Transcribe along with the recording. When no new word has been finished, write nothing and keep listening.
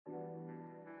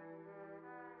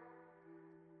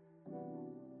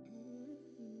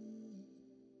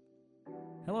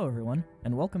Hello, everyone,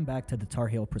 and welcome back to the Tar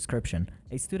Heel Prescription,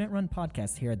 a student-run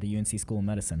podcast here at the UNC School of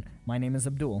Medicine. My name is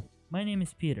Abdul. My name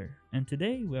is Peter, and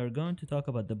today we are going to talk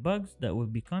about the bugs that will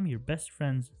become your best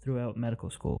friends throughout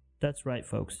medical school. That's right,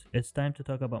 folks. It's time to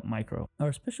talk about micro.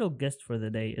 Our special guest for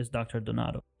the day is Dr.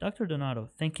 Donato. Dr.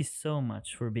 Donato, thank you so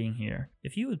much for being here.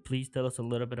 If you would please tell us a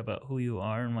little bit about who you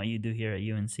are and what you do here at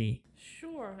UNC.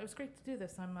 Sure. It was great to do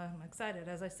this. I'm excited.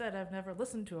 As I said, I've never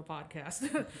listened to a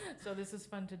podcast, so this is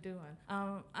fun to do.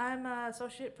 I'm an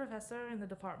associate professor in the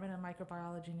Department of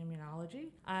Microbiology and Immunology.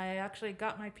 I actually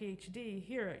got my PhD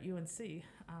here at UNC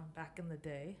back in the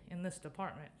day in this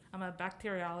department. I'm a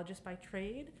bacteriologist by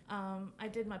trade. I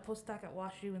did my postdoc at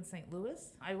WashU in St.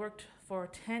 Louis. I worked for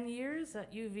 10 years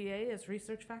at UVA as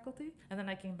research faculty, and then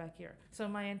I came back here. So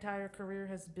my entire career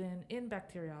has been in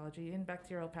bacteriology, in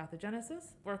bacterial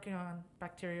pathogenesis, working on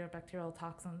bacteria, bacterial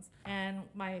toxins. And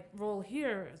my role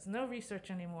here is no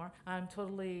research anymore. I'm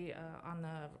totally on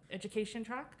the education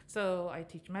track. So I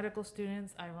teach medical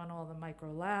students. I run all the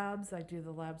micro labs. I do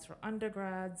the labs for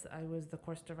undergrads. I was the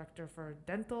course director for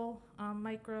dental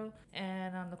micro,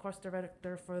 and I'm the course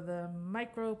director for the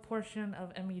micro portion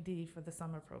of MED for the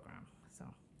summer program. So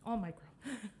all micro.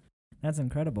 That's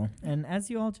incredible. And as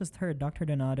you all just heard, Dr.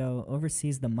 Donato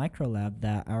oversees the micro lab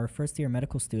that our first-year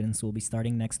medical students will be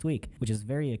starting next week, which is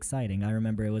very exciting. I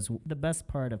remember it was the best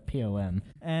part of POM.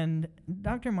 And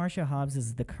Dr. Marcia Hobbs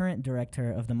is the current director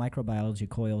of the microbiology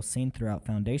coil seen throughout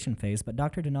foundation phase, but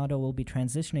Dr. Donato will be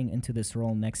transitioning into this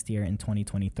role next year in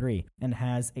 2023 and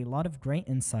has a lot of great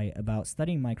insight about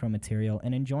studying micromaterial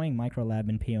and enjoying microlab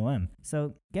in POM.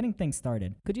 So getting things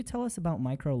started, could you tell us about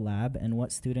microlab and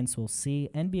what students will see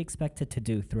and be expected to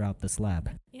do throughout this lab?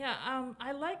 Yeah,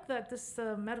 I like that this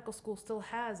medical school still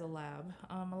has a lab.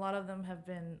 A lot of them have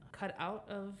been cut out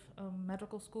of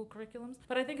medical school curriculums,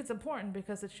 but I think it's important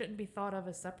because it shouldn't be thought of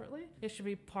as separately. It should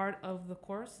be part of the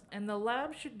course, and the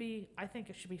lab should be, I think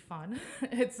it should be fun.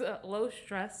 It's low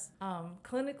stress,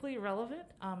 clinically relevant.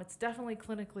 It's definitely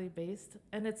clinically based,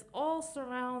 and it's all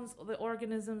surrounds the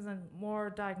organisms and more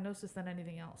diagnosis than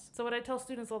anything else. So what I tell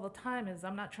students all the time is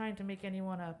I'm not trying to make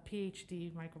anyone a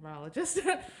PhD microbiologist.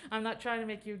 I'm not trying to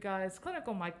make you guys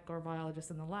clinical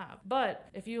microbiologists in the lab. But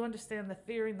if you understand the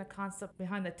theory and the concept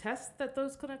behind the tests that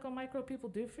those clinical micro people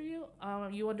do for you,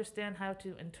 you understand how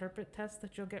to interpret tests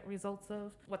that you'll get results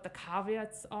of, what the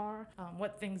caveats are,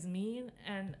 what things mean.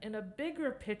 And in a bigger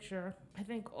picture, I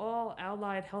think all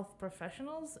allied health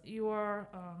professionals, you're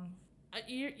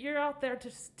out there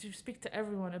to speak to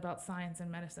everyone about science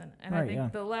and medicine. And I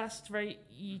think the last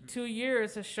 2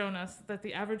 years has shown us that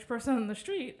the average person on the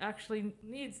street actually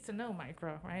needs to know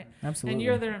micro, right? Absolutely. And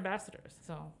you're their ambassadors.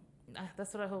 So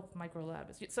that's what I hope microlab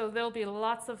is. So there'll be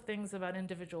lots of things about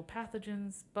individual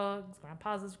pathogens, bugs,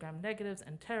 gram-positives, gram-negatives,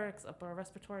 enterics, upper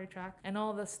respiratory tract, and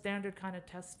all the standard kind of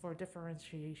tests for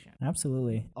differentiation.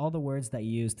 Absolutely. All the words that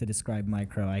you use to describe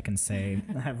micro, I can say,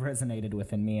 have resonated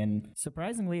within me, and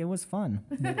surprisingly, it was fun.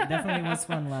 It definitely was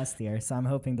fun last year, so I'm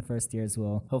hoping the first years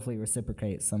will hopefully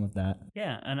reciprocate some of that.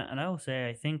 Yeah, and I will say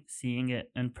I think seeing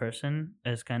it in person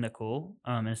is kind of cool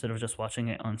instead of just watching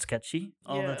it on Sketchy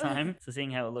all the time. So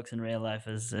seeing how it looks in real life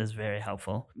is very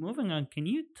helpful. Moving on, can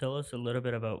you tell us a little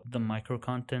bit about the micro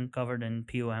content covered in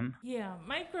POM? Yeah,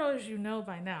 micro, as you know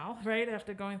by now, right,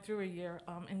 after going through a year,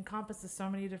 encompasses so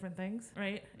many different things,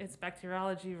 right? It's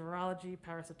bacteriology, virology,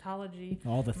 parasitology,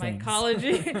 all the things.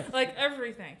 Mycology, like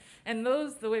everything. And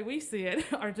those, the way we see it,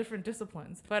 are different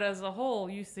disciplines. But as a whole,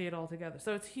 you see it all together.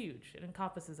 So it's huge. It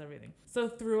encompasses everything. So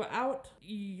throughout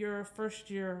your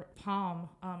first year POM,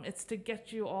 it's to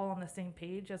get you all on the same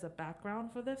page as a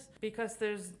background for this. Because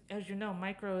there's, as you know,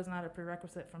 micro is not a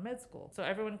prerequisite for med school. So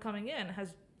everyone coming in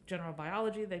has general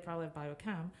biology, they probably have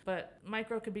biochem, but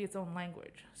micro could be its own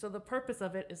language. So the purpose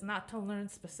of it is not to learn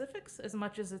specifics as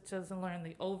much as it's to learn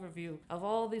the overview of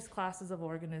all these classes of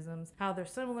organisms, how they're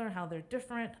similar, how they're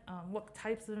different, what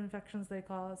types of infections they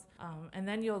cause, and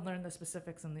then you'll learn the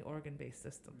specifics in the organ-based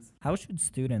systems. How should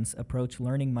students approach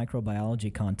learning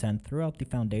microbiology content throughout the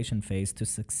foundation phase to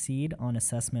succeed on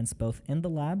assessments both in the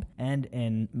lab and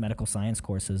in medical science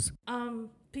courses?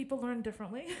 People learn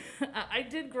differently. I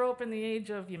did grow up in the age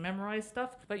of you memorize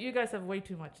stuff, but you guys have way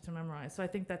too much to memorize, so I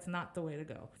think that's not the way to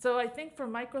go. So I think for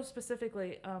micro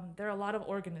specifically, there are a lot of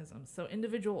organisms. So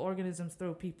individual organisms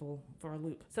throw people for a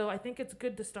loop. So I think it's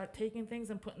good to start taking things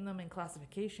and putting them in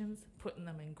classifications, putting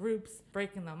them in groups,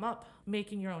 breaking them up,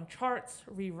 making your own charts,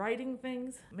 rewriting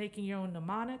things, making your own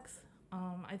mnemonics,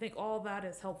 I think all that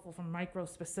is helpful for micro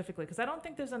specifically, because I don't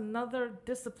think there's another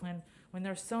discipline when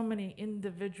there's so many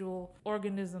individual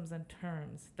organisms and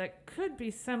terms that could be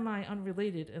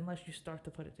semi-unrelated unless you start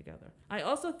to put it together. I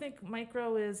also think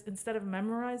micro is, instead of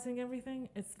memorizing everything,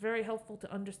 it's very helpful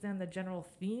to understand the general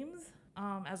themes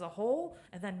as a whole,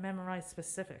 and then memorize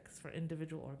specifics for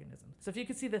individual organisms. So if you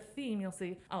could see the theme, you'll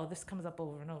see, oh, this comes up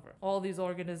over and over. All these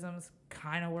organisms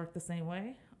kind of work the same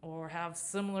way, or have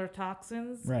similar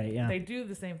toxins. Right, yeah. They do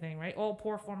the same thing, right? All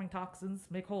pore-forming toxins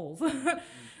make holes.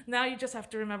 Now you just have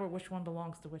to remember which one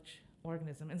belongs to which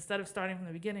organism, instead of starting from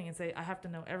the beginning and say, I have to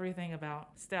know everything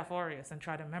about Staph aureus and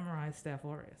try to memorize Staph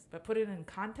aureus. But put it in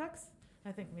context,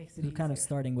 I think makes it You're easier. kind of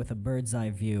starting with a bird's eye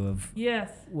view of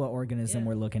Yes. what organism Yeah.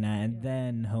 we're looking at, and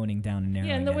then honing down and narrowing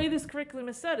Yeah, and the it. way this curriculum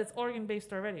is set, it's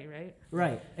organ-based already, right?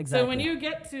 Right, exactly. So when you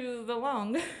get to the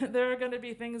lung, there are going to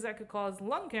be things that could cause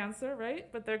lung cancer,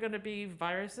 right? But there are going to be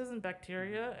viruses and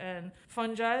bacteria and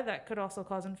fungi that could also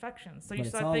cause infections. So you But it's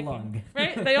start all thinking, lung.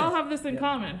 right? They all have this in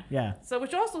common. Yeah. So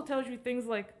which also tells you things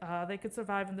like they could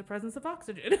survive in the presence of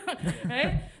oxygen,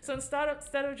 right? So instead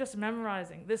of just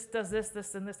memorizing, this does this,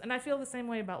 this, and this, and I feel the same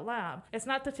way about lab. It's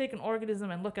not to take an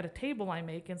organism and look at a table I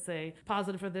make and say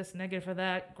positive for this, negative for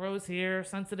that, grows here,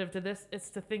 sensitive to this. It's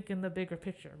to think in the bigger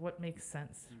picture, what makes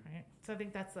sense, right? So I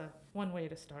think that's one way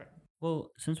to start.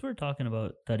 Well, since we're talking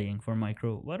about studying for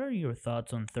micro, what are your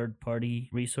thoughts on third-party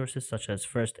resources such as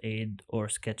First Aid or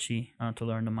Sketchy to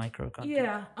learn the micro content?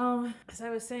 Yeah, as I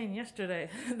was saying yesterday,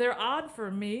 they're odd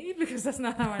for me because that's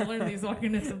not how I learn these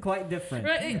organisms. Quite different.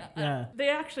 Right? Yeah. They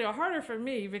actually are harder for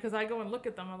me because I go and look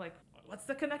at them. I'm like, what's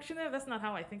the connection there? That's not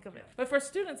how I think of it. But for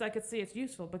students, I could see it's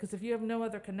useful because if you have no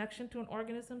other connection to an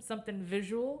organism, something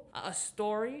visual, a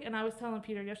story, and I was telling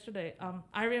Peter yesterday,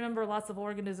 I remember lots of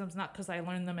organisms, not because I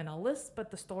learned them in a list, but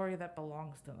the story that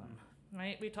belongs to them.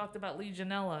 Right? We talked about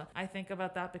Legionella. I think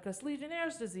about that because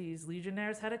Legionnaire's disease.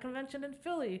 Legionnaires had a convention in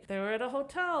Philly. They were at a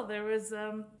hotel. There was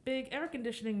big air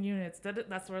conditioning units.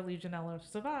 That's where Legionella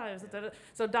survives.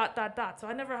 So ... So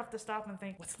I never have to stop and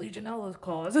think, what's Legionella's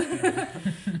cause?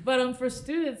 But for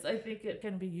students, I think it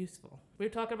can be useful. We were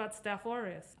talking about Staph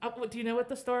aureus. Do you know what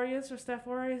the story is for Staph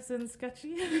aureus in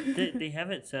Sketchy? They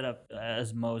have it set up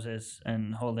as Moses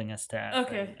and holding a staff.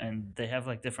 Okay. And they have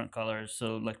like different colors.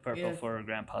 So like purple Yeah. for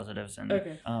gram-positives and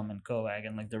Okay. and coag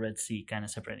and like the Red Sea kind of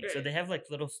separating. So Right. they have like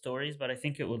little stories, but I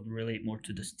think it would relate more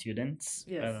to the students.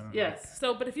 Yes. rather than, Yes.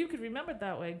 So, but if you could remember it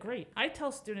that way, great. I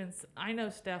tell students I know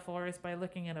Staph aureus by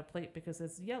looking at a plate because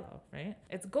it's yellow, right?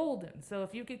 It's golden. So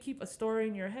if you could keep a story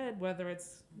in your head, whether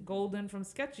it's golden from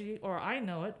Sketchy or I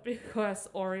know it because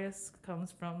aureus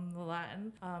comes from the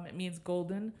Latin. It means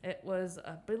golden. It was,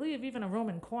 I believe, even a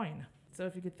Roman coin. So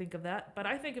if you could think of that. But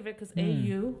I think of it because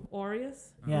AU,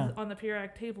 aureus, Yeah. on the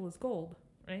periodic table is gold,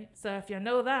 right? So if you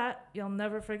know that, you'll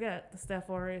never forget the Staph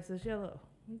aureus is yellow.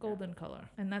 Golden color,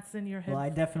 and that's in your head. Well, I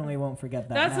definitely won't forget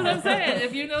that. That's now. what I'm saying.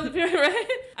 If you know the period, right?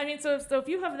 I mean, so if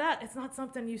you have that, it's not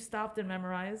something you stopped and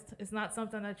memorized. It's not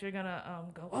something that you're gonna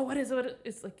go, oh, what is it?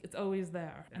 It's like it's always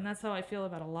there, and that's how I feel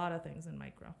about a lot of things in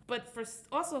micro. But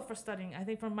also for studying, I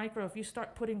think for micro, if you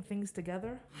start putting things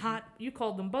together, you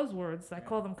called them buzzwords. I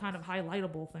call them kind of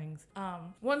highlightable things.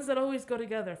 Ones that always go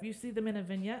together. If you see them in a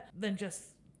vignette, then just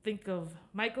think of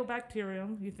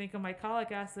mycobacterium, you think of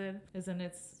mycolic acid as in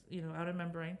its, outer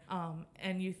membrane,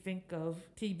 and you think of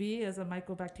TB as a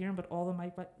mycobacterium, but all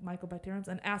the mycobacteriums,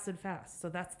 and acid fast. So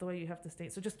that's the way you have to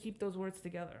state. So just keep those words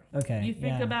together. Okay. You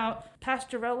think yeah. about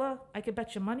Pasturella, I could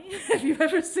bet you money. If you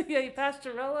ever see a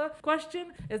Pasturella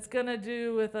question, it's going to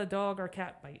do with a dog or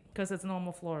cat bite because it's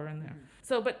normal flora in there.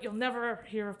 So, but you'll never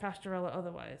hear of Pasturella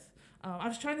otherwise. I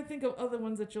was trying to think of other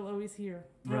ones that you'll always hear.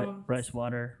 Rice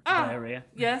water, diarrhea.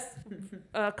 Yes,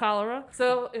 cholera.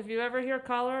 So if you ever hear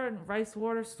cholera and rice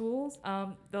water stools,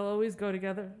 they'll always go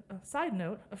together. Side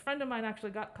note, a friend of mine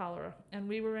actually got cholera, and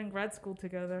we were in grad school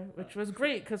together, which was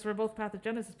great because we're both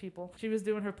pathogenesis people. She was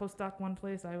doing her postdoc one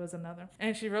place, I was another.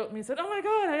 And she wrote me and said, oh my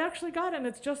God, I actually got it, and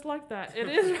it's just like that. It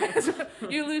is,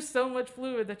 right? You lose so much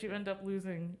fluid that you end up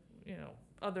losing,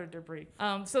 other debris.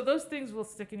 So those things will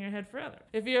stick in your head forever.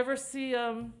 If you ever see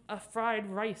a fried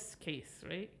rice case,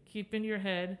 right? Keep in your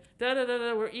head,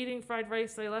 we're eating fried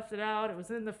rice, they left it out, it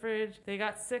was in the fridge, they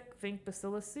got sick, think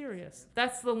Bacillus cereus.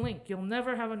 That's the link. You'll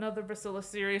never have another Bacillus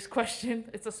cereus question.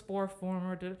 It's a spore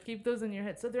former. To keep those in your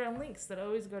head. So there are links that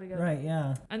always go together. Right,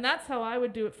 yeah. And that's how I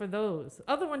would do it for those.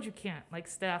 Other ones you can't, like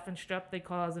staph and strep, they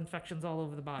cause infections all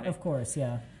over the body. Of course,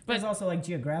 yeah. But there's also like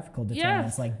geographical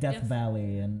determinants, Yes, like Death yes.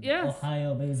 Valley and Yes.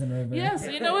 Ohio Basin River. Yes,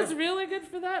 what's really good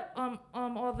for that?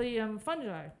 All the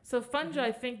fungi. So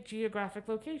fungi think geographic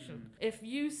location. location. If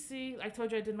you see, I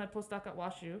told you I did my postdoc at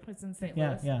WashU, it's in St.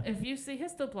 Yeah, Louis. yeah. If you see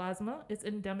histoplasma, it's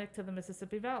endemic to the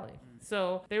Mississippi Valley.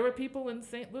 So there were people in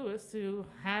St. Louis who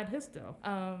had histo.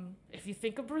 If you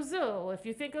think of Brazil, if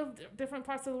you think of different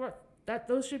parts of the world,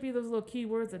 those should be those little key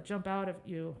words that jump out at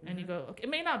you, and you go, okay, it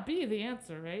may not be the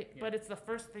answer, right? Yeah. But it's the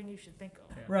first thing you should think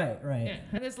of. Yeah. Right. Yeah.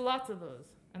 And there's lots of those.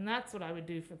 And that's what I would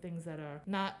do for things that are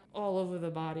not all over the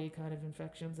body kind of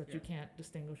infections that you can't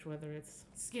distinguish whether it's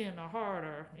skin or heart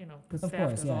or, because Of staph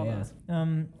course, does all those.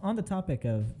 On the topic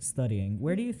of studying,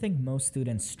 where do you think most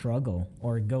students struggle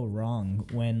or go wrong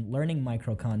when learning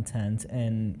micro content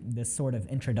in this sort of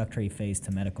introductory phase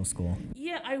to medical school?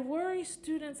 Yeah, I worry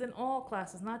students in all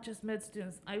classes, not just med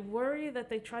students. I worry that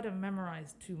they try to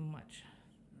memorize too much.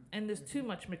 And there's too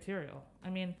much material. I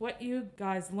mean, what you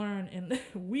guys learn in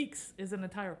weeks is an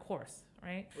entire course,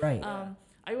 right? Right.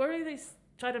 I worry they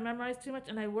try to memorize too much,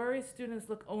 and I worry students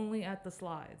look only at the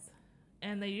slides.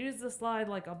 And they use the slide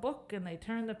like a book, and they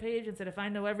turn the page and said, if I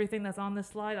know everything that's on this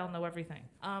slide, I'll know everything.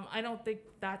 I don't think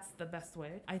that's the best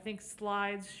way. I think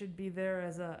slides should be there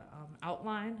as a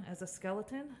outline, as a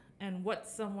skeleton, and what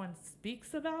someone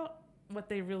speaks about, what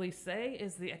they really say,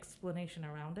 is the explanation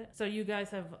around it. So you guys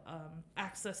have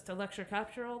access to lecture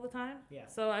capture all the time. Yeah.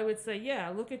 So I would say,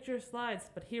 look at your slides,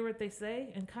 but hear what they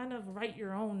say and kind of write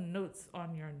your own notes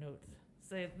on your notes.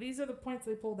 Say, these are the points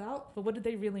they pulled out, but what did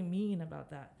they really mean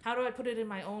about that? How do I put it in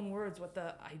my own words, what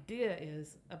the idea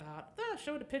is about?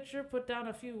 Show the picture, put down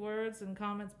a few words and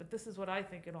comments, but this is what I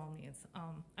think it all means.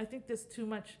 I think there's too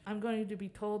much. I'm going to be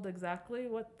told exactly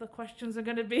what the questions are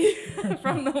going to be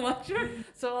from the lecture,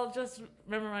 so I'll just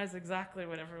memorize exactly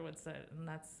what everyone said, and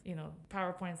that's,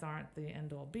 PowerPoints aren't the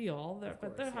end-all be-all,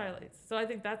 but they're highlights. So I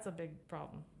think that's a big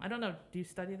problem. I don't know, do you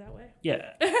study that way?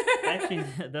 Yeah, actually,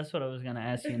 that's what I was going to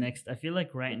ask you next. I feel like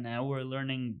right now we're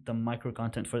learning the micro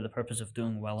content for the purpose of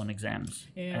doing well on exams,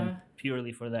 and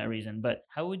purely for that reason. But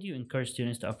how would you encourage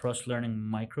students to approach learning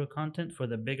micro content for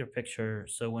the bigger picture,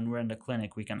 so when we're in the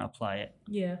clinic we can apply it?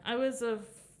 Yeah, I was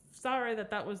sorry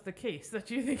that was the case,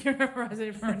 that you think you're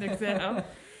memorizing for an exam.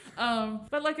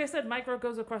 But like I said, micro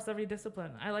goes across every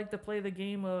discipline. I like to play the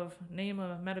game of name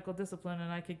a medical discipline,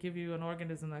 and I could give you an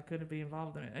organism that could be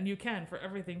involved in it. And you can, for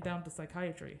everything down to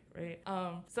psychiatry, right?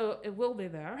 So it will be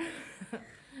there.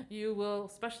 You will,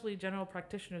 especially general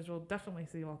practitioners, will definitely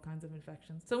see all kinds of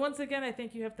infections. So once again, I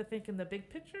think you have to think in the big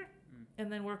picture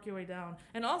and then work your way down.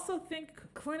 And also think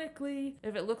clinically,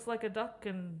 if it looks like a duck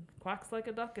and quacks like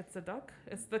a duck, it's a duck.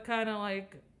 It's the kind of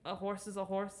like, a horse is a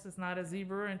horse. It's not a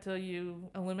zebra until you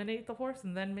eliminate the horse,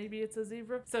 and then maybe it's a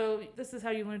zebra. So this is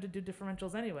how you learn to do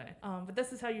differentials anyway. But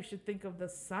this is how you should think of the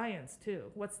science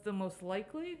too. What's the most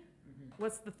likely?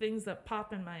 What's the things that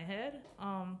pop in my head?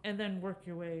 And then work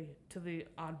your way to the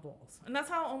oddballs. And that's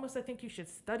how almost I think you should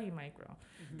study micro.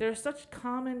 There are such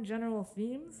common general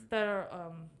themes that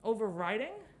are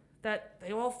overriding that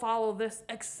they all follow this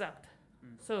except.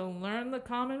 So learn the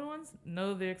common ones,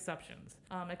 know the exceptions.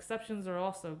 Exceptions are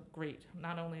also great,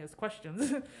 not only as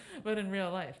questions, but in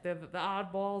real life. They're the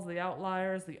oddballs, the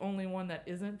outliers, the only one that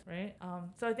isn't, right?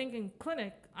 So I think in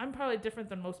clinic, I'm probably different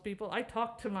than most people. I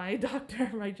talk to my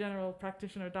doctor, my general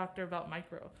practitioner doctor, about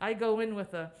micro. I go in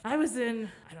with I was in,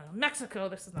 Mexico,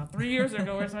 this is now 3 years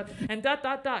ago or something, and ...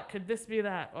 could this be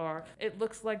that? Or it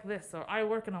looks like this, or I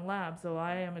work in a lab, so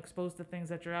I am exposed to things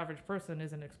that your average person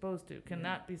isn't exposed to. Can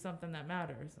that be something that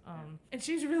matters? And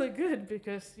she's really good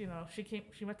because,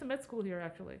 she went to med school here,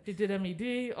 actually. She did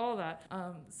MED, all that.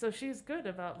 So she's good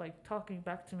about talking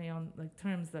back to me on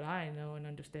terms that I know and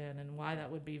understand, and why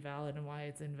that would be valid and why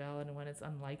it's invalid and when it's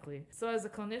unlikely. So as a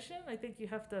clinician, I think you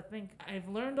have to think, I've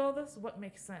learned all this, what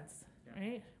makes sense?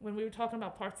 Right? When we were talking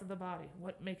about parts of the body,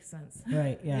 what makes sense?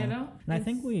 Right, yeah. And I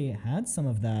think we had some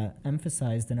of that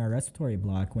emphasized in our respiratory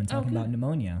block when talking about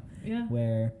pneumonia. Yeah.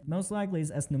 Where most likely is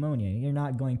S pneumonia. You're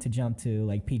not going to jump to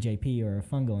PJP or a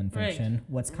fungal infection. Right.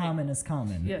 What's common is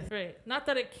common. Yes, right. Not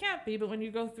that it can't be, but when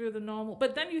you go through the normal,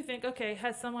 but then you think, okay,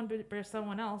 has someone bear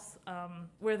someone else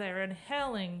where they're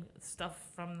inhaling stuff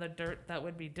from the dirt that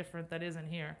would be different that isn't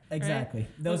here. Exactly. Right?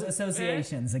 Those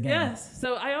associations again. Yes.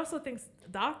 So I also think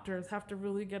doctors have to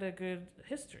really get a good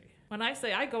history. When I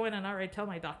say I go in and I already tell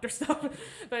my doctor stuff,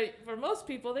 but for most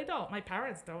people, they don't. My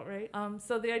parents don't, right?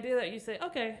 So the idea that you say,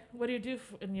 okay, what do you do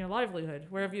in your livelihood?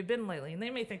 Where have you been lately? And they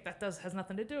may think that has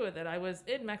nothing to do with it. I was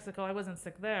in Mexico. I wasn't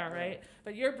sick there, right?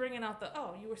 But you're bringing out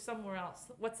you were somewhere else.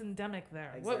 What's endemic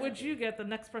there? Exactly. What would you get the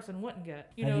next person wouldn't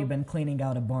get? Have you been cleaning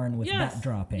out a barn with bat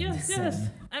droppings? Yes.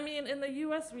 I mean, in the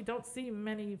U.S., we don't see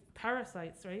many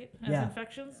parasites, right, as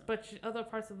infections, but other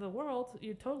parts of the world,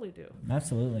 you totally do.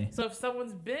 Absolutely. So if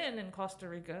someone's been in Costa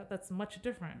Rica, that's much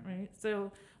different, right?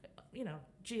 So,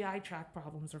 GI tract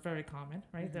problems are very common,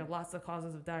 right? There are lots of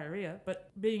causes of diarrhea,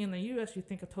 but being in the U.S., you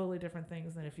think of totally different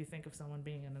things than if you think of someone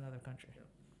being in another country.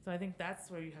 So I think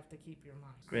that's where you have to keep your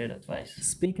mind. Great advice.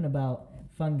 Speaking about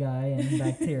fungi and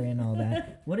bacteria and all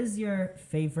that, what is your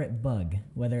favorite bug,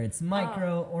 whether it's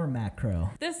micro or macro?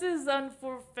 This is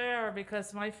unfair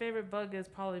because my favorite bug is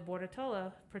probably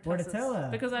Bordetella pertussis.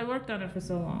 Bordetella. Because I worked on it for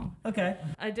so long. Okay.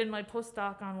 I did my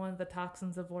postdoc on one of the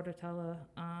toxins of Bordetella.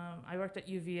 I worked at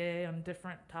UVA on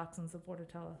different toxins of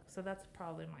Bordetella. So that's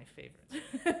probably my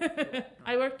favorite.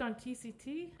 I worked on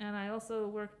TCT, and I also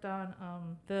worked on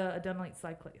the adenylate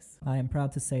cyclase. I am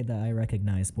proud to say that I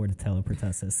recognize Bordetella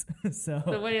pertussis. So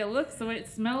The way it looks, the way it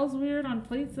smells weird on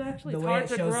plates, actually. the It's way hard it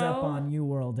to shows grow. up on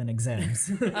UWorld and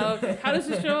exams. Oh, okay. How does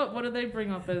it show up? What do they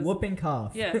bring up as? Whooping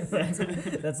cough. Yes.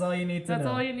 That's all you need to That's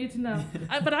know. all you need to know.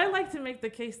 But I like to make the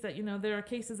case that, there are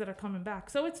cases that are coming back.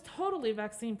 So it's totally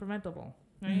vaccine preventable,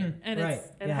 right? And Right,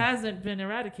 it yeah. hasn't been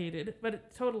eradicated, but it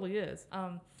totally is.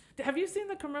 Have you seen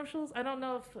the commercials? I don't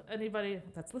know if anybody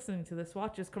that's listening to this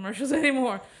watches commercials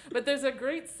anymore, but there's a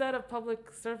great set of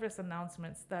public service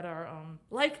announcements that are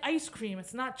like ice cream.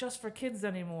 It's not just for kids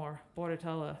anymore,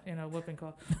 Bordetella, whooping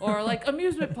cough. Or like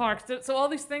amusement parks. So all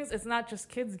these things, it's not just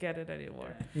kids get it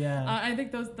anymore. Yeah. I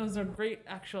think those are great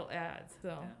actual ads.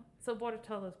 So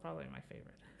Bordetella is probably my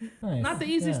favorite. Nice. Not the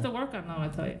easiest Yeah. to work on, though, I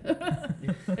tell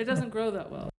you. It doesn't grow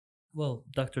that well. Well,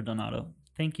 Dr. Donato,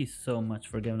 thank you so much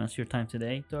for giving us your time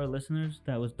today. To our listeners,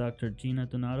 that was Dr. Gina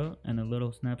Donato and a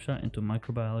little snapshot into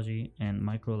microbiology and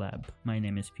microlab. My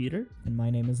name is Peter. And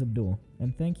my name is Abdul.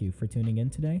 And thank you for tuning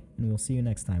in today. And we'll see you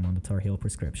next time on the Tar Heel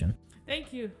Prescription.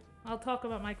 Thank you. I'll talk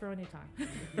about micro anytime.